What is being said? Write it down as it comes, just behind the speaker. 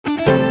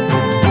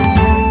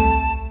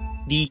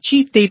The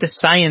chief data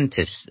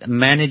scientist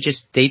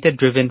manages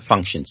data-driven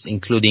functions,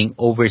 including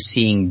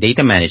overseeing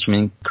data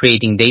management,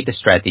 creating data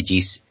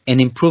strategies, and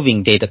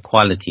improving data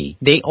quality.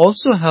 They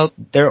also help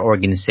their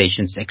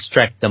organizations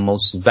extract the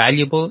most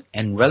valuable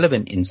and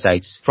relevant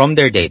insights from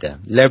their data,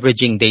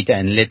 leveraging data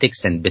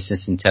analytics and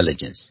business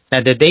intelligence.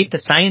 Now, the data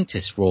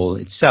scientist role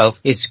itself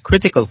is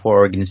critical for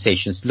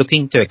organizations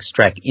looking to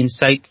extract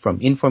insight from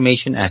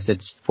information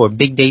assets for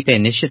big data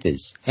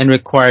initiatives and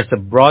requires a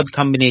broad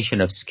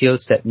combination of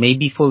skills that may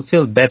be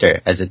fulfilled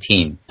better as a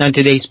team. Now, in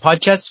today's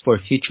podcast for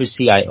Future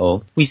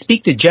CIO, we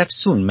speak to Jeff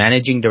Soon,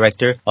 Managing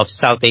Director of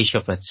South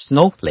Asia at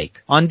Snowflake,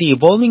 on the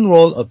evolving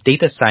role of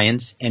data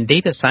science and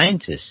data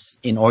scientists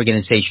in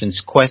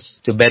organizations'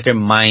 quest to better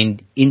mine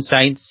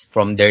insights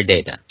from their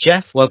data.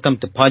 Jeff, welcome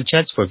to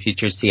Podchats for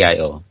Future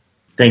CIO.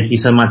 Thank you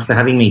so much for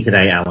having me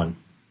today, Alan.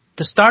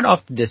 To start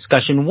off the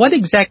discussion, what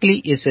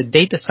exactly is a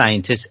data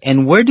scientist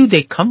and where do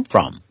they come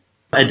from?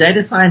 A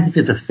data scientist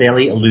is a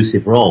fairly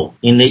elusive role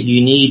in that you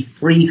need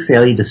three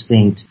fairly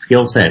distinct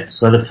skill sets.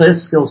 So the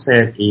first skill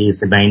set is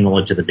domain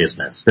knowledge of the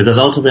business, because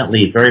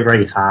ultimately it's very,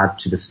 very hard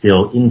to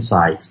distill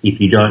insights if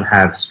you don't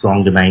have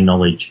strong domain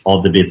knowledge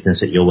of the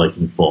business that you're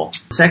working for.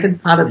 The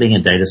second part of being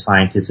a data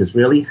scientist is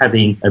really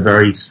having a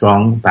very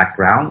strong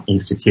background in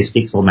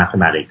statistics or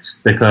mathematics,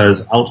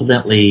 because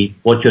ultimately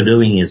what you're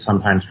doing is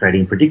sometimes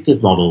creating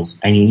predictive models,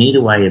 and you need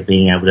a way of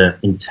being able to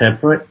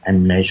interpret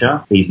and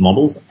measure these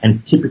models,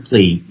 and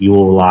typically you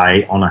will rely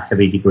on a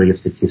heavy degree of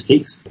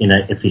statistics in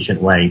an efficient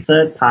way.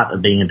 Third part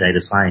of being a data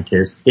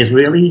scientist is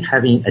really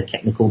having a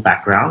technical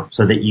background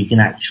so that you can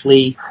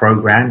actually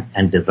program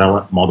and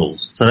develop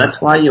models. So that's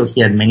why you'll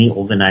hear many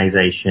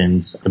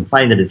organizations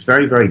complain that it's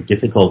very, very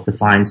difficult to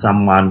find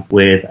someone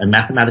with a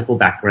mathematical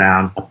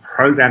background, a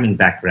programming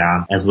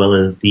background, as well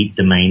as deep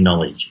domain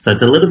knowledge. So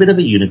it's a little bit of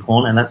a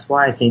unicorn, and that's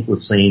why I think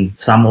we've seen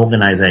some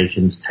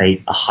organizations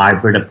take a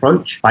hybrid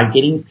approach by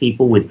getting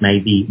people with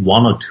maybe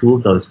one or two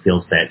of those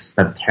skill sets,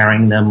 but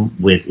pairing them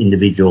with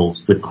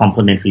individuals with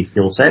complementary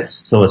skill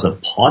sets. So as a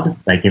pod,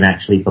 they can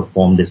actually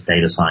perform this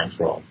data science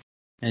role.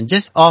 And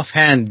just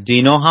offhand, do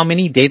you know how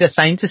many data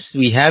scientists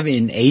we have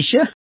in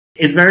Asia?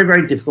 It's very,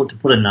 very difficult to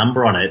put a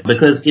number on it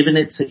because given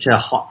it's such a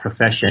hot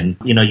profession,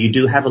 you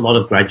do have a lot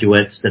of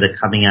graduates that are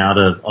coming out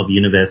of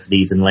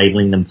universities and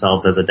labeling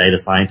themselves as a data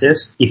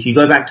scientist. If you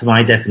go back to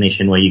my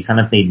definition where you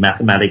kind of need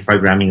mathematics,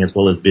 programming, as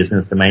well as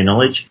business domain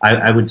knowledge,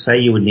 I would say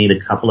you would need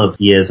a couple of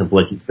years of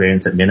work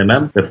experience at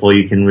minimum before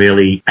you can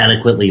really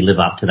adequately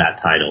live up to that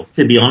title.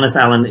 To be honest,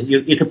 Alan,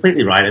 you're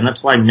completely right, and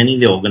that's why many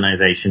of the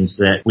organizations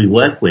that we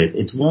work with,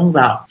 it's more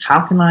about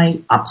how can I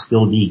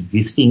upskill the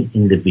existing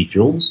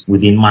individuals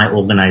within my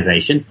organization.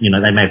 They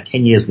may have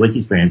 10 years work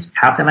experience.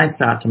 How can I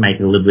start to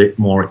make it a little bit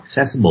more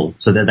accessible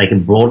so that they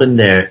can broaden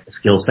their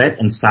skill set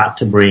and start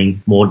to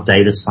bring more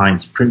data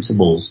science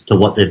principles to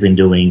what they've been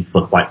doing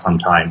for quite some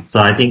time? So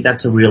I think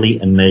that's a really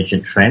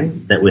emergent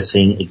trend that we're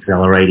seeing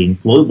accelerating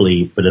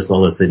globally, but as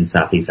well as in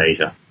Southeast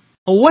Asia.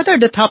 What are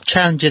the top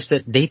challenges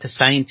that data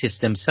scientists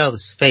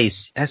themselves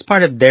face as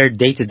part of their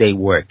day-to-day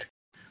work?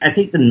 I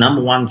think the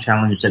number one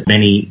challenge that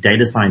many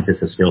data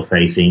scientists are still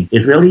facing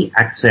is really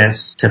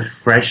access to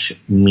fresh,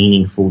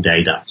 meaningful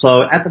data.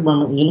 So at the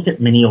moment, when you look at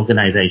many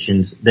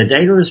organizations, the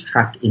data is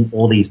trapped in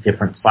all these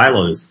different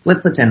silos.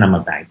 Let's pretend I'm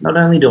a bank. Not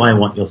only do I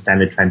want your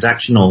standard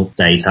transactional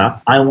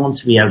data, I want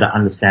to be able to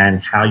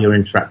understand how you're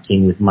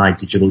interacting with my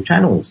digital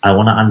channels. I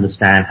want to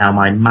understand how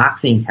my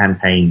marketing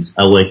campaigns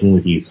are working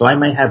with you. So I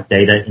may have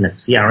data in a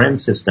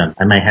CRM system.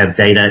 I may have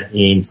data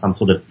in some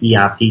sort of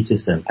ERP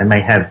system. I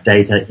may have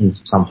data in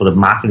some sort of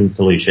marketing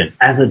solution.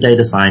 As a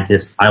data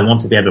scientist, I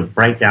want to be able to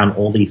break down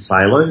all these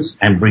silos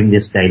and bring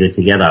this data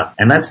together.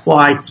 And that's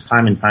why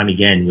time and time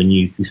again, when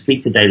you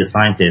speak to data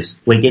scientists,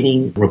 we're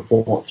getting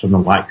reports from the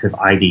likes of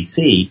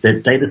IDC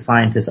that data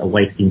scientists are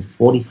wasting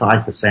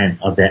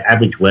 45% of their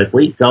average work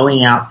week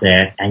going out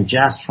there and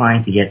just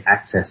trying to get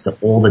access to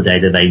all the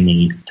data they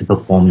need to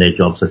perform their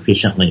jobs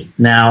efficiently.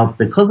 Now,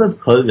 because of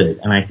COVID,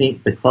 and I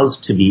think because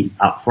to be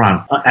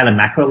upfront, at a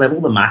macro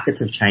level, the markets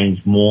have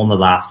changed more in the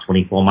last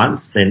 24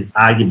 months than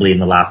arguably in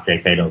the last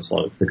decade or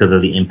so because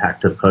of the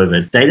impact of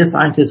COVID. Data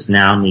scientists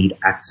now need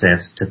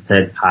access to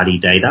third-party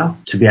data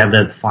to be able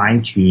to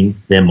fine-tune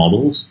their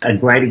models. A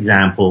great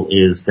example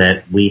is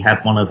that we have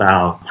one of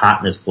our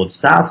partners called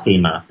Star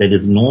Schema that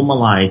is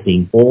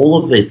normalizing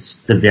all of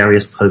the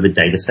various COVID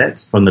data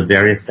sets from the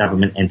various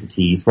government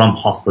entities, from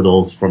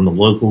hospitals, from the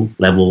local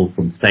level,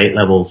 from state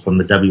levels, from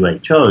the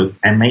WHO,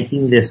 and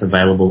making this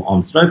available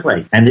on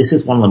Snowflake. And this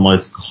is one of the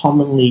most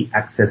commonly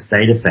accessed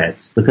data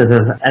sets because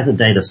as a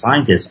data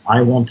scientist,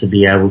 I want to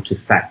be able to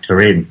factor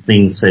in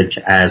things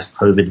such as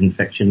COVID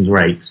infections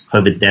rates,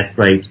 COVID death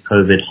rates,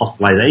 COVID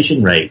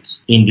hospitalization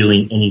rates in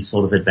doing any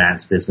sort of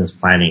advanced business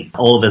planning.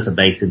 All of us are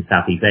based in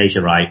Southeast Asia,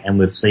 right? And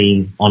we've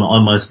seen on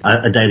almost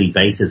a daily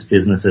basis,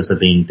 businesses are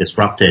being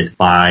disrupted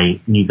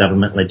by new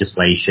government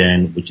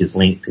legislation, which is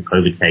linked to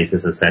COVID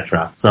cases,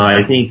 etc. So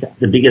I think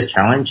the biggest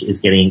challenge is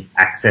getting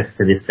access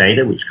to this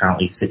data, which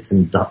currently sits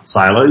in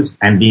silos,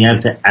 and being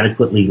able to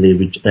adequately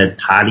leverage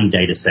third-party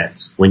data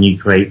sets when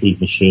you create these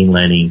machine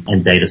learning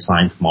and data science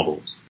science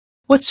models.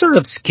 What sort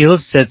of skill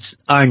sets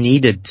are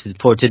needed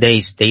for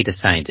today's data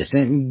scientists,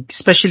 and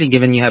especially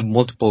given you have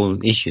multiple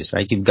issues,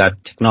 right? You've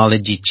got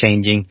technology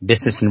changing,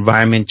 business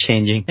environment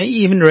changing, and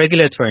even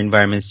regulatory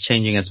environments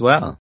changing as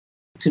well.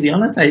 To be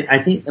honest,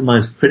 I think the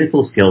most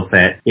critical skill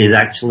set is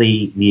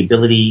actually the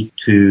ability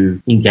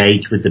to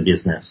engage with the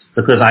business.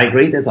 Because I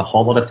agree there's a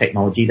whole lot of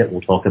technology that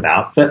we'll talk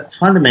about, but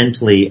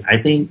fundamentally,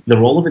 I think the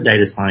role of a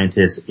data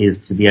scientist is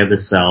to be able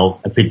to sell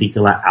a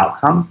particular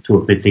outcome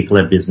to a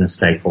particular business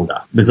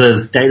stakeholder.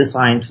 Because data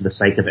science, for the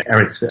sake of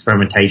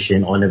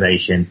experimentation or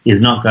innovation,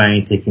 is not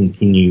going to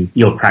continue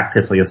your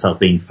practice or yourself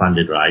being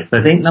funded, right? So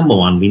I think number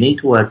one, we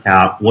need to work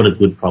out what are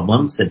good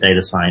problems that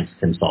data science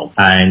can solve.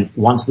 And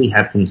once we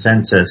have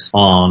consensus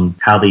on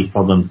how these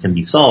problems can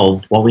be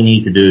solved, what we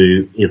need to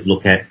do is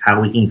look at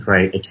how we can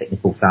create a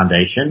technical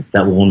foundation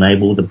that will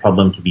enable the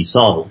problem to be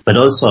solved, but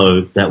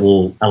also that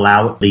will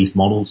allow these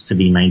models to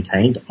be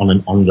maintained on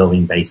an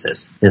ongoing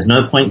basis. There's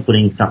no point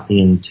putting something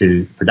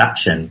into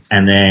production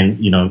and then,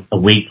 a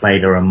week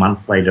later, a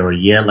month later, a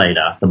year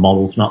later, the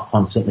model's not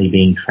constantly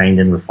being trained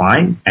and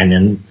refined, and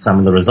then some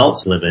of the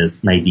results delivered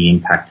may be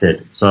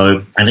impacted.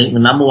 So I think the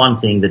number one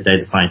thing that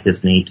data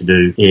scientists need to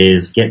do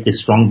is get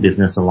this strong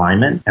business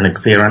alignment and a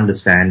clear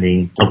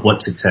understanding of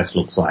what success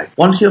looks like.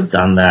 Once you've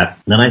done that,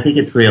 then I think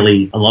it's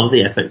really a lot of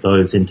the effort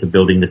goes into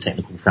building the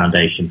technical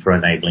foundation for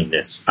enabling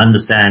this.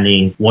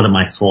 Understanding what are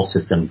my source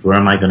systems? Where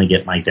am I going to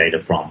get my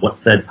data from? What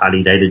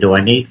third-party data do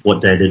I need?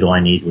 What data do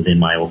I need within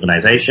my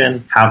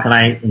organization? How can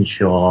I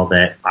ensure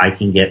that I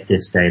can get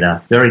this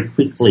data very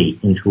quickly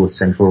into a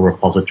central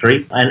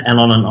repository and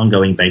on an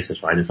ongoing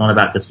basis, right? It's not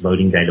about just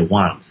loading data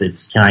once.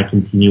 It's can I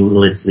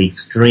continuously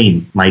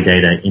stream my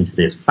data into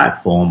this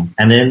platform?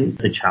 And then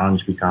the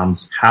challenge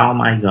becomes, how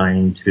am I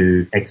going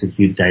to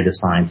execute data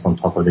science on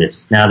top of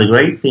this? Now, the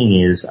great thing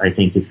is, I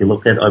think if you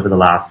look at over the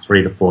last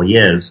 3 to 4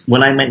 years,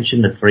 when I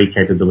mentioned the 3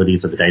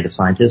 capabilities of a data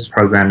scientist,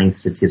 programming,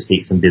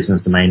 statistics, and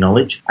business domain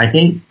knowledge, I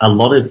think a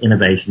lot of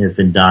innovation has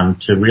been done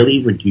to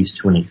really reduce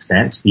to an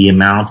extent the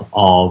amount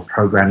of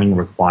programming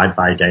required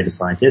by a data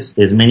scientist.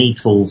 There's many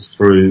tools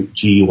through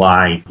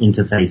GUI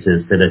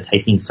interfaces that are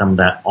taking some of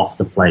that off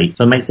the plate.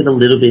 So it makes it a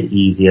little bit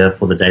easier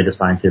for the data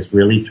scientist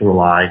really to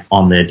rely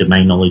on their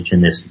domain knowledge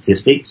and their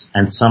statistics,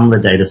 and some of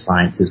the data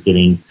science is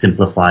getting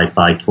simplified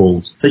by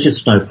tools such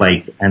as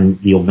Snowflake and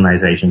the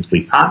organizations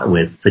we partner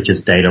with, such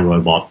as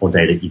DataRobot or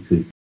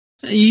Dataiku.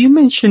 You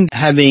mentioned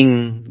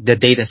having the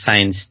data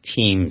science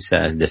teams,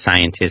 the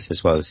scientists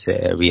as well as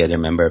every other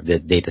member of the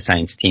data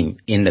science team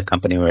in the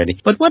company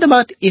already. But what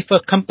about if a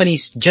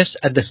company's just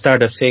at the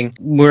start of saying,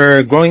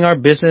 we're growing our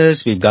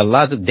business, we've got a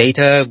lot of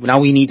data,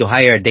 now we need to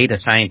hire a data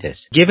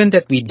scientist. Given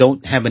that we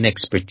don't have an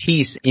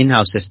expertise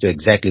in-house as to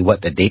exactly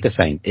what the data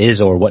science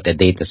is or what the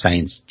data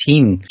science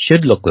team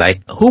should look like,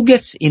 who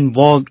gets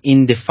involved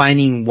in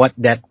defining what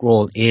that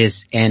role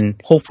is and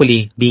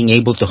hopefully being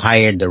able to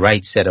hire the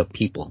right set of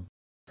people?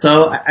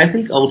 So I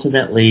think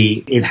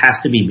ultimately it has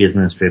to be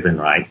business driven,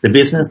 right? The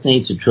business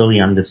needs to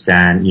truly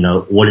understand,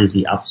 what is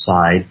the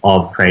upside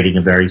of creating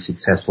a very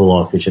successful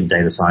or efficient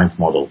data science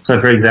model. So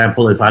for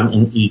example, if I'm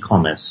in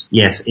e-commerce,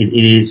 yes,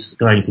 it is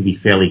going to be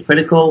fairly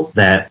critical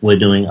that we're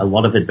doing a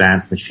lot of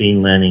advanced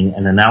machine learning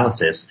and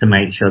analysis to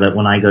make sure that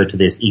when I go to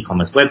this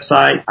e-commerce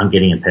website, I'm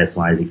getting a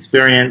personalized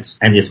experience,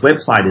 and this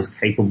website is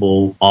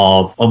capable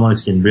of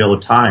almost in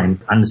real time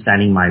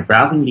understanding my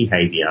browsing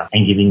behavior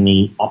and giving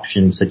me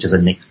options such as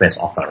a next best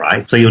offer.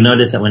 Right? So you'll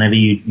notice that whenever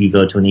you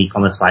go to an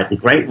e-commerce site, the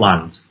great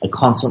ones are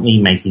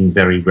constantly making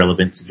very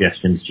relevant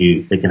suggestions to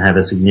you that can have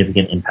a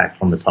significant impact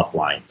on the top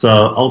line. So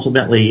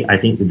ultimately, I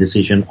think the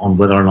decision on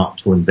whether or not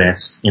to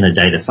invest in a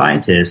data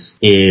scientist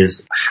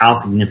is how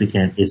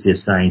significant is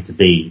this going to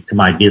be to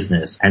my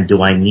business, and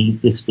do I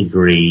need this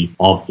degree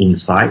of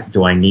insight?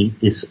 Do I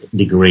need this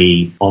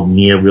degree of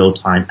near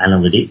real-time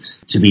analytics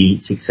to be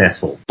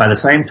successful? By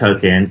the same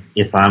token,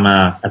 if I'm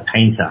a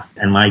painter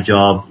and my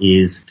job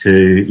is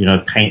to,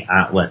 paint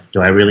artwork,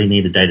 do I really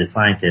need a data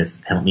scientist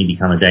to help me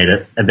become a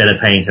better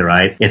painter,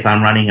 right? If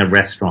I'm running a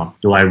restaurant,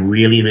 do I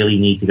really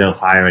need to go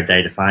hire a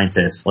data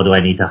scientist, or do I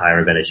need to hire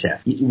a better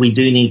chef? We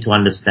do need to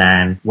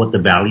understand what the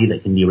value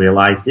that can be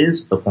realized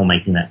is before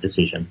making that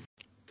decision.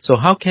 So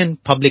how can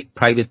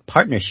public-private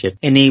partnership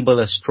enable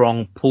a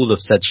strong pool of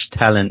such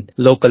talent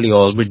locally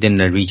or within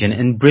the region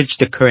and bridge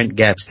the current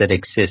gaps that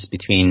exist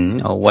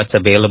between what's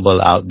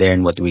available out there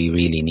and what we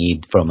really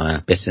need from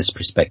a business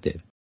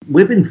perspective?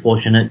 We've been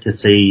fortunate to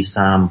see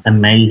some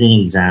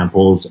amazing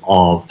examples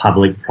of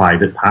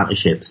public-private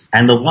partnerships.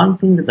 And the one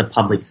thing that the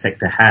public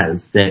sector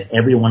has that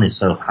everyone is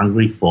so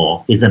hungry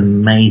for is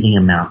amazing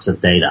amounts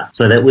of data.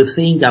 So that we've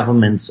seen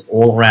governments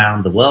all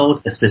around the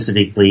world,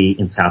 specifically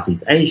in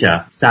Southeast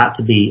Asia, start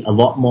to be a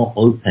lot more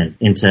open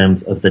in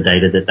terms of the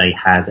data that they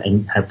have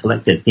and have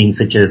collected. Things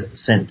such as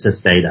census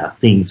data,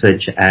 things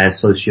such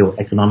as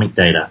socioeconomic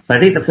data. So I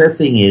think the first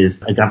thing is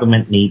a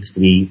government needs to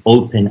be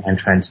open and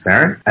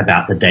transparent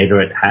about the data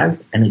it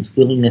has and its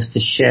willingness to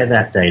share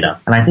that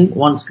data. And I think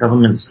once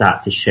governments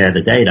start to share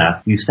the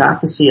data, you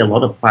start to see a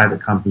lot of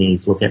private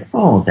companies look at,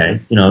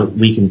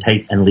 we can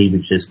take and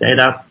leverage this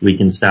data. We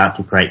can start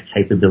to create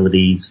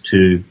capabilities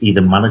to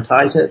either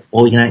monetize it,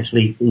 or we can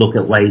actually look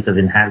at ways of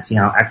enhancing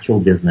our actual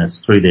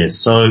business through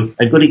this. So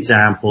a good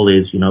example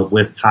is,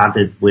 we've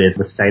partnered with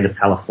the state of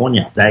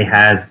California. They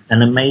have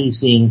an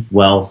amazing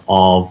wealth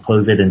of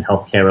COVID and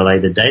healthcare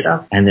related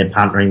data, and they're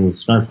partnering with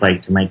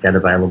Snowflake to make that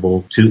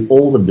available to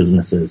all the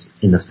businesses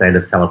in the state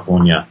of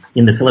California.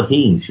 In the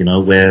Philippines,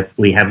 where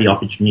we have the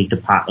opportunity to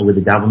partner with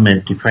the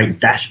government to create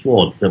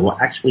dashboards that will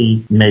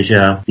actually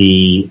measure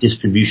the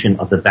distribution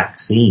of the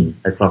vaccine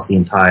across the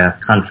entire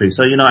country.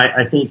 So,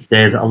 I think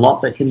there's a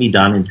lot that can be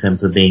done in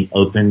terms of being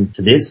open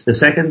to this. The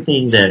second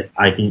thing that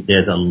I think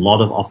there's a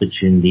lot of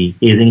opportunity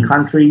is in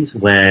countries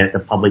where the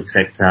public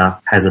sector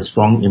has a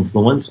strong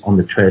influence on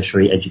the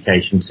tertiary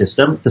education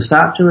system to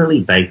start to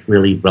really bake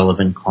really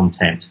relevant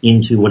content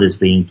into what is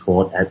being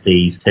taught at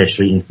these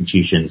tertiary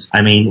institutions.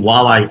 I mean,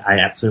 while I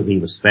absolutely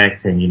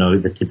respect and,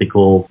 the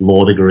typical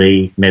law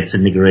degree,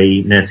 medicine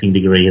degree, nursing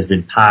degree has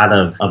been part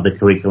of the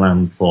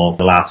curriculum for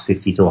the last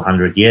 50 to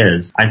 100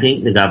 years, I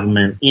think the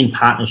government, in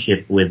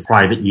partnership with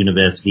private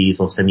universities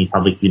or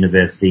semi-public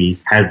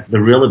universities, has the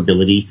real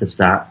ability to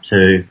start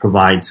to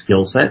provide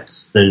skill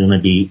sets that are going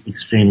to be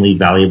extremely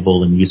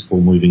valuable and useful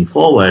moving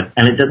forward.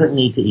 And it doesn't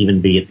need to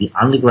even be at the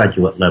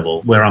undergraduate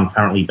level, where I'm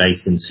currently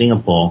based in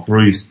Singapore.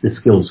 Through the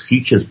Skills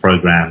Futures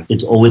program,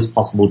 it's always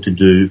possible to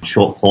do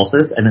short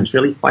courses, and it's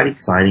really quite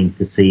exciting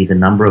to see the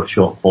number of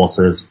short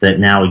courses that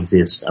now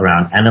exist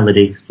around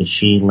analytics,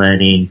 machine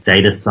learning,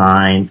 data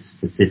science,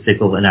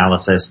 statistical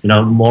analysis.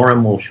 More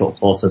and more short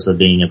courses are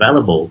being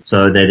available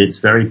so that it's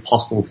very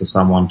possible for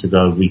someone to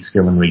go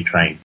reskill and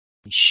retrain.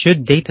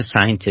 Should data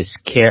scientists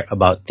care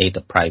about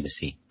data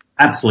privacy?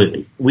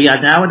 Absolutely. We are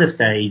now at a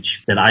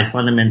stage that I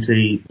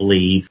fundamentally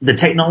believe the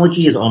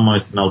technology is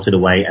almost melted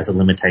away as a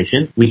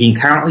limitation. We can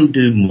currently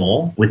do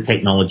more with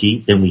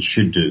technology than we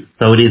should do.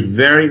 So it is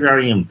very,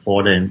 very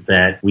important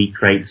that we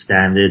create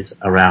standards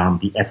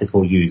around the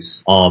ethical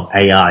use of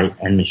AI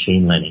and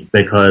machine learning,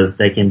 because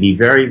they can be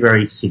very,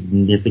 very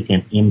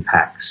significant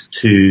impacts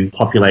to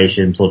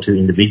populations or to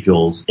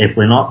individuals if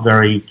we're not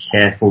very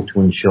careful to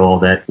ensure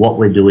that what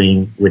we're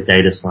doing with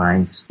data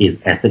science is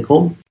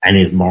ethical and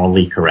is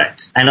morally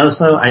correct. And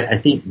also, I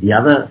think the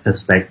other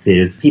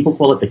perspective, people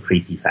call it the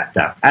creepy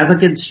factor. As a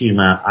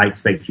consumer, I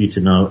expect you to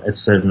know a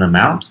certain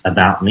amount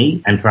about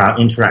me and for our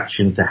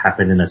interaction to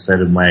happen in a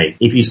certain way.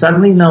 If you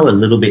suddenly know a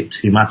little bit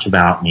too much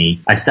about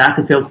me, I start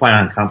to feel quite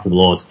uncomfortable,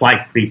 or it's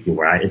quite creepy,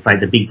 right? It's like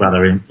the Big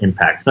Brother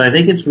impact. So I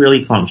think it's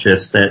really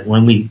conscious that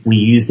when we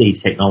use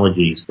these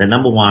technologies, that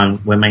number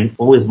one, we're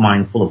always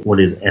mindful of what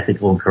is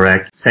ethical and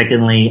correct.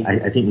 Secondly,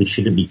 I think we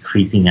shouldn't be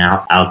creeping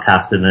out our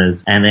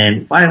customers. And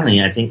then finally,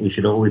 I think we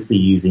should always be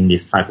using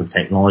this type of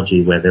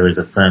technology where there is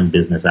a firm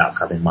business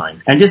outcome in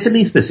mind. And just to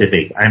be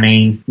specific, I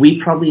mean,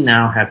 we probably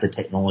now have the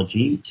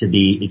technology to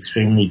be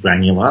extremely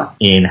granular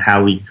in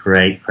how we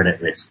create credit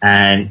risk.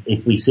 And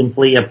if we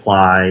simply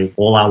apply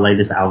all our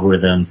latest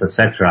algorithms,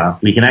 etc.,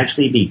 we can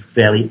actually be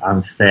fairly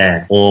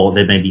unfair, or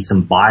there may be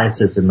some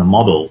biases in the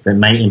model that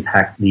may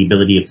impact the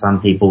ability of some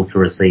people to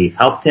receive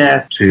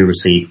healthcare, to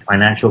receive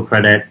financial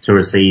credit, to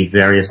receive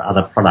various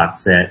other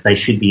products that they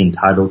should be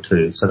entitled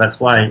to. So that's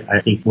why I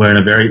think we're in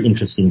a very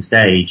interesting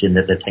stage in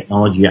that the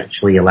technology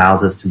actually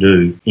allows us to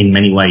do in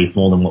many ways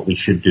more than what we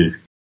should do.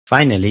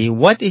 Finally,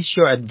 what is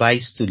your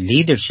advice to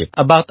leadership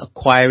about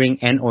acquiring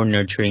and or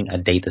nurturing a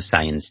data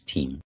science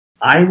team?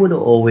 I would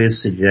always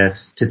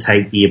suggest to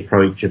take the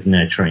approach of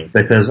nurturing,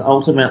 because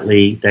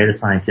ultimately data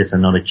scientists are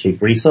not a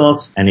cheap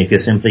resource. And if you're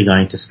simply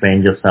going to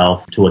spend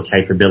yourself to a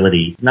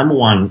capability, number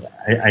one,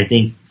 I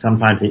think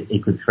sometimes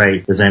it could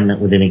create resentment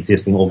within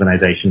existing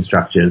organization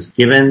structures,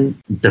 given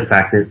the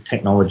fact that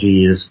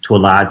technology is to a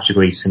large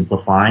degree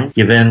simplifying,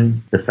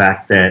 given the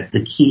fact that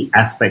the key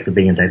aspect of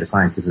being a data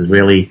scientist is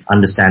really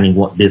understanding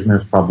what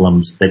business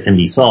problems that can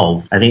be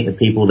solved. I think the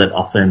people that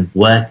often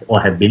work or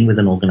have been with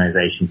an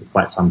organization for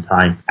quite some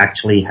time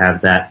actually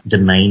have that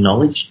domain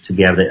knowledge to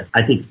be able to,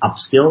 I think,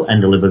 upskill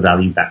and deliver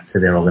value back to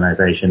their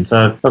organization.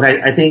 So, look,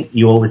 I think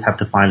you always have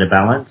to find a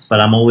balance,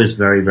 but I'm always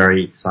very,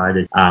 very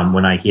excited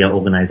when I hear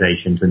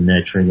organizations and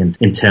nurturing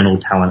internal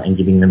talent and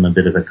giving them a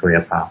bit of a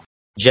career path.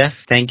 Jeff,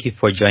 thank you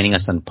for joining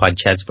us on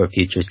Podchats for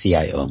Future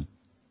CIO.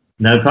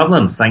 No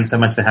problem. Thanks so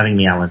much for having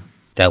me, Alan.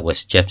 That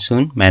was Jeff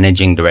Soon,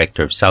 Managing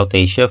Director of South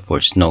Asia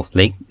for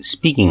Snowflake,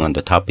 speaking on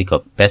the topic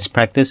of best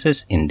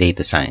practices in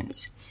data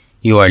science.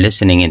 You are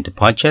listening into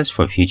Podchats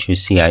for Future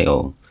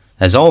CIO.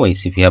 As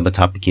always, if you have a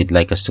topic you'd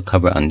like us to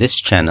cover on this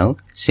channel,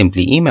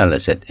 simply email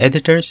us at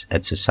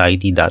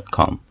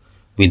editors@society.com.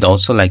 We'd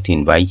also like to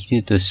invite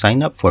you to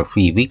sign up for a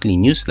free weekly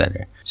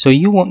newsletter so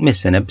you won't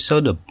miss an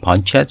episode of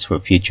Podchats for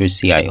Future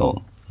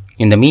CIO.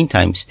 In the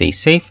meantime, stay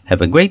safe,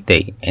 have a great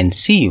day, and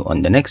see you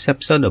on the next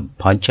episode of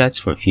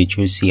Podchats for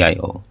Future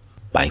CIO.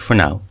 Bye for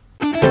now.